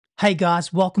Hey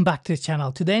guys, welcome back to the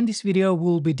channel. Today in this video,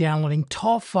 we'll be downloading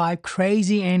top 5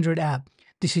 crazy Android app.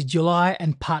 This is July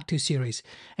and part 2 series.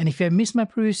 And if you have missed my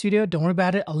previous video, don't worry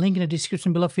about it. I'll link in the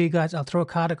description below for you guys. I'll throw a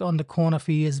card on the corner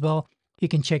for you as well. You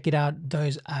can check it out.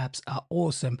 Those apps are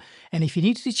awesome. And if you're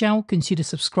new to the channel, consider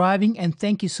subscribing. And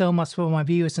thank you so much for my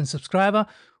viewers and subscriber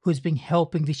who's been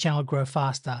helping the channel grow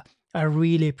faster. I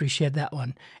really appreciate that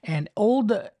one. And all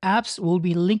the apps will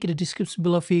be linked in the description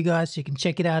below for you guys. You can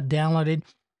check it out, download it.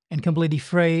 And completely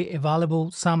free,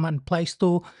 available, some on Play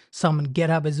Store, some on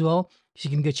GitHub as well. So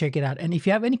you can go check it out. And if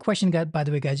you have any question, guys, by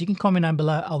the way, guys, you can comment down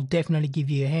below. I'll definitely give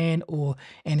you a hand or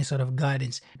any sort of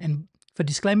guidance. And for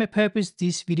disclaimer purpose,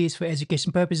 this video is for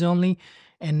education purpose only.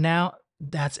 And now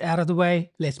that's out of the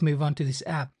way, let's move on to this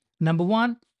app. Number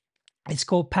one, it's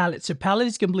called Pallet. So Pallet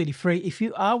is completely free. If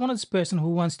you are one of those person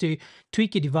who wants to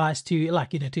tweak your device to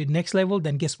to the next level,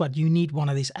 then guess what? You need one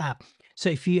of these apps. So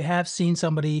if you have seen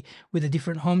somebody with a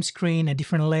different home screen, a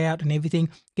different layout and everything,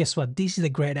 guess what? This is a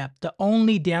great app. The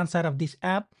only downside of this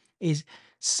app is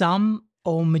some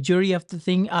or majority of the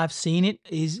thing I've seen it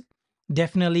is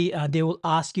definitely they will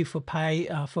ask you for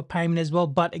payment as well.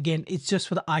 But again, it's just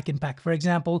for the icon pack. For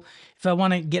example, if I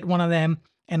want to get one of them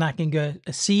and I can go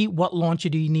see what launcher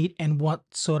do you need and what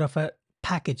sort of a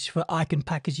package for icon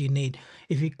package you need.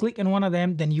 If you click on one of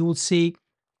them, then you will see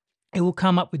it will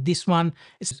come up with this one.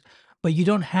 But you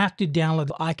don't have to download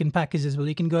the icon package as well.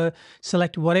 You can go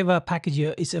select whatever package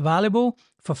is available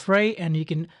for free and you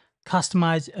can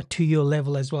customize to your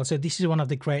level as well. So this is one of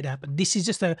the great apps. This is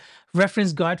just a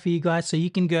reference guide for you guys. So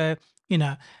you can go,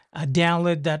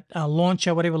 download that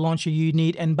launcher, whatever launcher you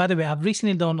need. And by the way, I've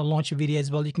recently done a launcher video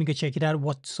as well. You can go check it out,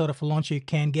 what sort of a launcher you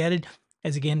can get it.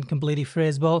 As again, completely free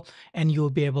as well, and you'll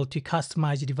be able to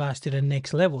customize your device to the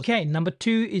next level. Okay, number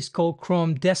 2 is called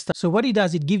Chrome Desktop. So what it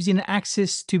does, it gives you an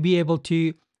access to be able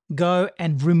to go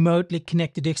and remotely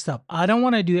connect the desktop. I don't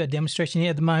want to do a demonstration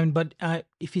here at the moment, but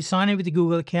if you sign in with the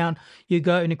Google account, you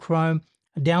go into Chrome,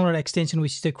 download extension,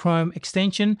 which is the Chrome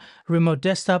extension, remote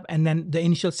desktop, and then the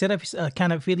initial setup is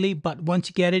kind of fiddly, but once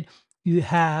you get it, you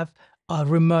have a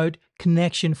remote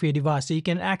connection for your device. So you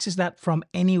can access that from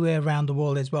anywhere around the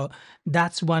world as well.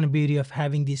 That's one beauty of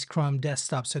having this Chrome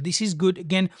desktop. So this is good.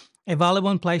 Again, available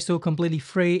on Play Store, completely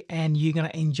free, and you're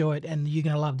going to enjoy it and you're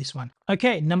going to love this one.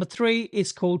 Okay, number 3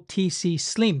 is called TC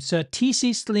Slim. So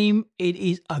TC Slim, it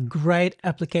is a great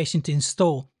application to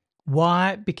install.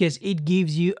 Why? Because it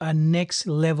gives you a next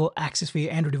level access for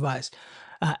your Android device.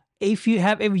 If you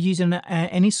have ever used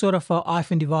any sort of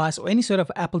iPhone device or any sort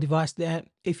of Apple device, that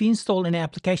if you install an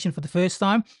application for the first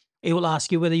time, it will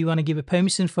ask you whether you want to give a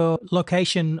permission for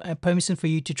location, a permission for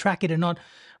you to track it or not.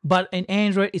 But in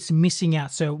Android, it's missing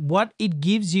out. So what it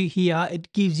gives you here,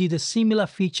 it gives you the similar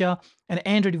feature, an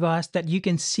Android device that you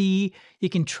can see, you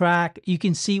can track, you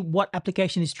can see what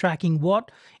application is tracking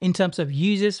what in terms of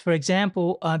users. For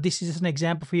example, this is just an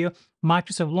example for you.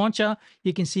 Microsoft Launcher,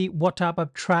 you can see what type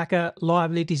of tracker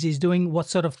liabilities is doing, what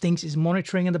sort of things is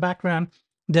monitoring in the background.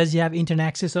 Does you have internet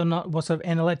access or not? What sort of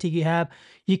analytic you have?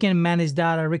 You can manage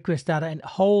data, request data, and a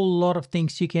whole lot of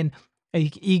things you can.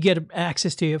 You get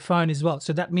access to your phone as well.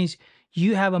 So that means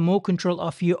you have a more control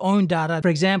of your own data. For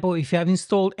example, if you have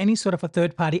installed any sort of a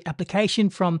third-party application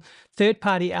from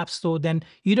third-party app store, then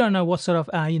you don't know what sort of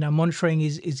monitoring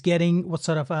is getting, what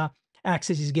sort of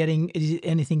access is getting, is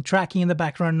anything tracking in the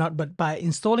background or not. But by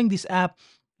installing this app,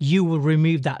 you will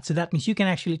remove that. So that means you can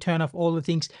actually turn off all the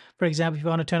things. For example, if I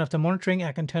want to turn off the monitoring,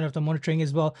 I can turn off the monitoring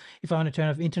as well. If I want to turn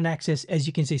off internet access, as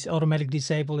you can see, it's automatically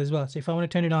disabled as well. So if I want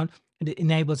to turn it on, it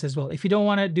enables as well. If you don't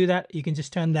want to do that, you can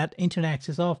just turn that internet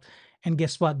access off. And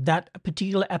guess what? That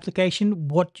particular application,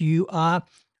 what you are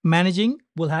managing,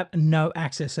 will have no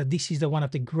access. So this is the one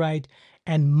of the great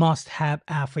and must-have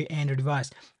app for your Android device.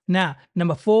 Now,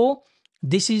 number 4,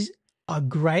 this is a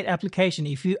great application.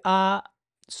 If you are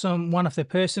one of the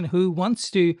person who wants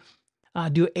to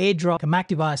do AirDrop a Mac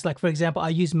device, like for example, I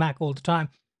use Mac all the time,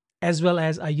 as well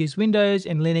as I use Windows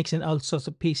and Linux and all sorts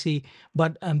of PC.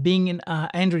 But being an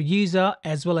Android user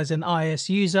as well as an iOS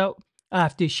user, I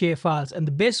have to share files. And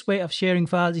the best way of sharing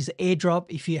files is AirDrop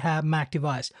if you have Mac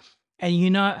device. And you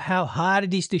know how hard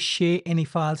it is to share any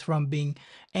files from being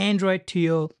Android to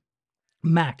your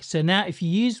Mac. So now if you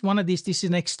use one of these, this is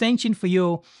an extension for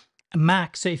your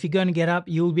Mac. So if you're going to get up,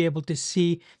 you'll be able to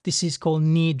see this is called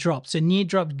NearDrop. So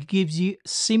NearDrop gives you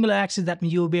similar access. That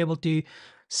means you'll be able to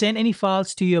send any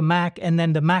files to your Mac, and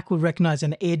then the Mac will recognize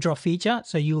an AirDrop feature.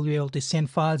 So you'll be able to send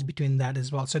files between that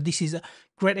as well. So this is a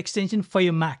great extension for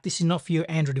your Mac. This is not for your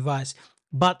Android device,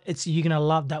 but you're going to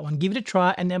love that one. Give it a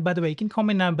try. And then, by the way, you can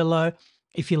comment down below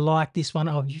if you like this one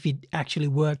or if it actually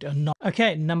worked or not.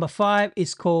 Okay, number 5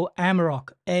 is called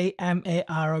Amaroke,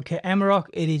 A-M-A-R-O-K. Amaroke,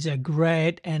 it is a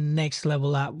great and next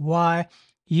level app. Why?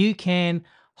 You can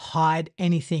hide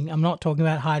anything. I'm not talking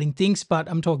about hiding things, but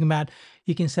I'm talking about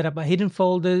you can set up a hidden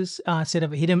folders, set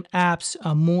up a hidden apps,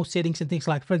 more settings and things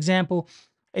like, for example,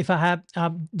 if I have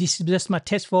this is just my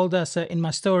test folder, so in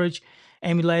my storage,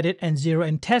 emulated and 0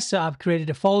 and test, so I've created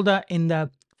a folder in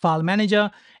the file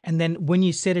manager, and then when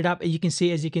you set it up, you can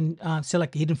see, as you can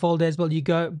select the hidden folder as well, you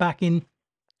go back in.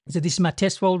 So this is my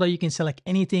test folder. You can select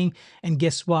anything, and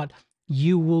guess what?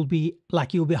 You'll be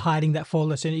hiding that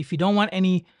folder. So if you don't want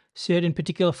any certain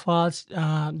particular files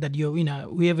that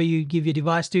whoever you give your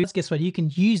device to, guess what? You can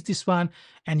use this one,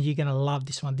 and you're gonna love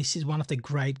this one. This is one of the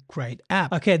great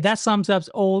apps. Okay, that sums up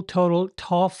all total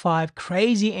top 5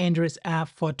 crazy Android app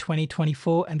for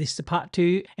 2024, and this is the part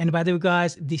 2. And by the way,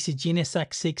 guys, this is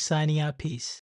GeniusX6 signing out. Peace.